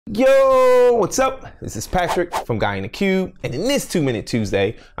Yo, what's up? This is Patrick from Guy in the Cube, and in this 2-Minute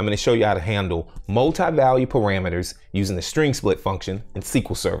Tuesday, I'm going to show you how to handle multi-value parameters using the string split function in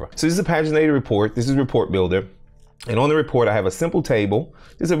SQL Server. So this is a paginated report. This is Report Builder, and on the report, I have a simple table.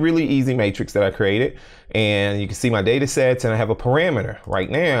 This is a really easy matrix that I created, and you can see my data sets, and I have a parameter. Right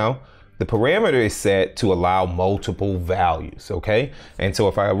now, the parameter is set to allow multiple values, okay? And so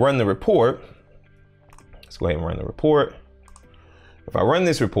if I run the report, let's go ahead and run the report. If I run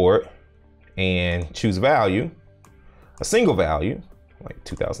this report and choose value, a single value, like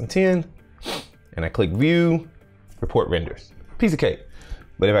 2010, and I click view, report renders, piece of cake.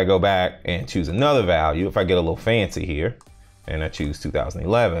 But if I go back and choose another value, if I get a little fancy here, and I choose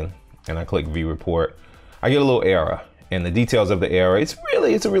 2011, and I click view report, I get a little error. And the details of the error, it's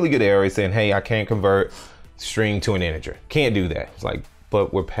a really good error. It's saying, hey, I can't convert string to an integer. Can't do that. It's like,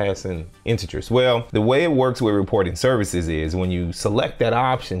 but we're passing integers. Well, the way it works with reporting services is when you select that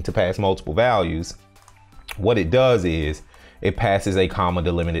option to pass multiple values, what it does is it passes a comma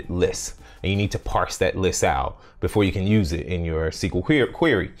delimited list. And you need to parse that list out before you can use it in your SQL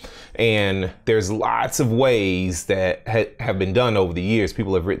query. And there's lots of ways that have been done over the years.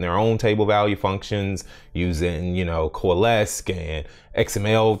 People have written their own table value functions using, coalesce and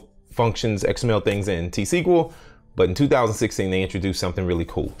XML functions, XML things in T-SQL. But in 2016, they introduced something really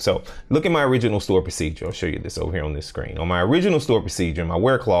cool. So look at my original store procedure. I'll show you this over here on this screen. On my original store procedure, my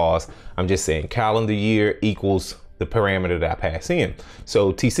where clause, I'm just saying calendar year equals the parameter that I pass in.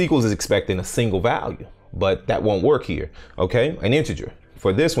 So T-SQL is expecting a single value, but that won't work here, okay? An integer.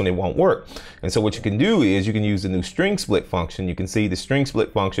 For this one, it won't work. And so what you can do is you can use the new string split function. You can see the string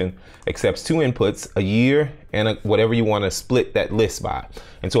split function accepts two inputs, a year and whatever you want to split that list by.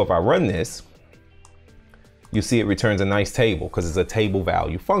 And so if I run this, you see it returns a nice table because it's a table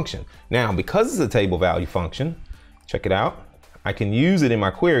value function. Now, because it's a table value function, check it out. I can use it in my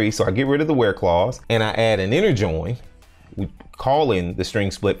query. So I get rid of the where clause and I add an inner join. We call in the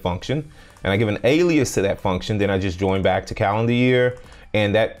string split function and I give an alias to that function. Then I just join back to calendar year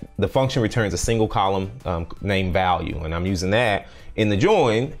and the function returns a single column named value. And I'm using that in the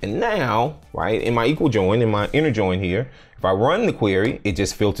join. And now, right, in my equal join, in my inner join here, if I run the query, it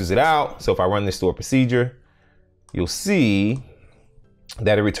just filters it out. So if I run this store procedure, you'll see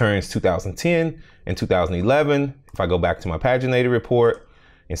that it returns 2010 and 2011. If I go back to my paginated report,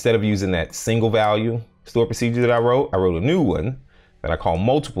 instead of using that single value store procedure that I wrote a new one that I call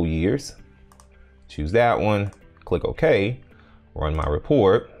multiple years. Choose that one, click OK, run my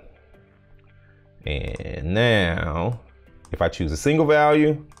report. And now, if I choose a single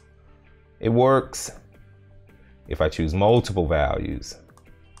value, it works. If I choose multiple values,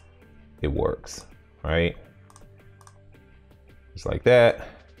 it works, right? Just like that.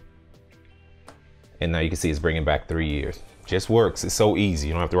 And now you can see it's bringing back 3 years. Just works. It's so easy.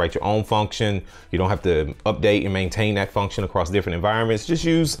 You don't have to write your own function. You don't have to update and maintain that function across different environments.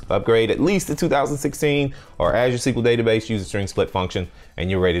 Just upgrade at least to 2016 or Azure SQL Database, use the string split function, and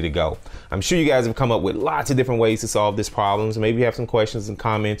you're ready to go. I'm sure you guys have come up with lots of different ways to solve this problem. So maybe you have some questions and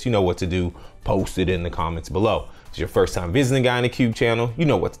comments. You know what to do. Post it in the comments below. If it's your first time visiting Guy in the Cube channel, you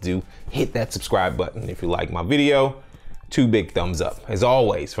know what to do. Hit that subscribe button. If you like my video, 2 big thumbs up. As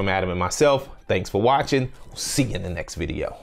always, from Adam and myself, thanks for watching. We'll see you in the next video.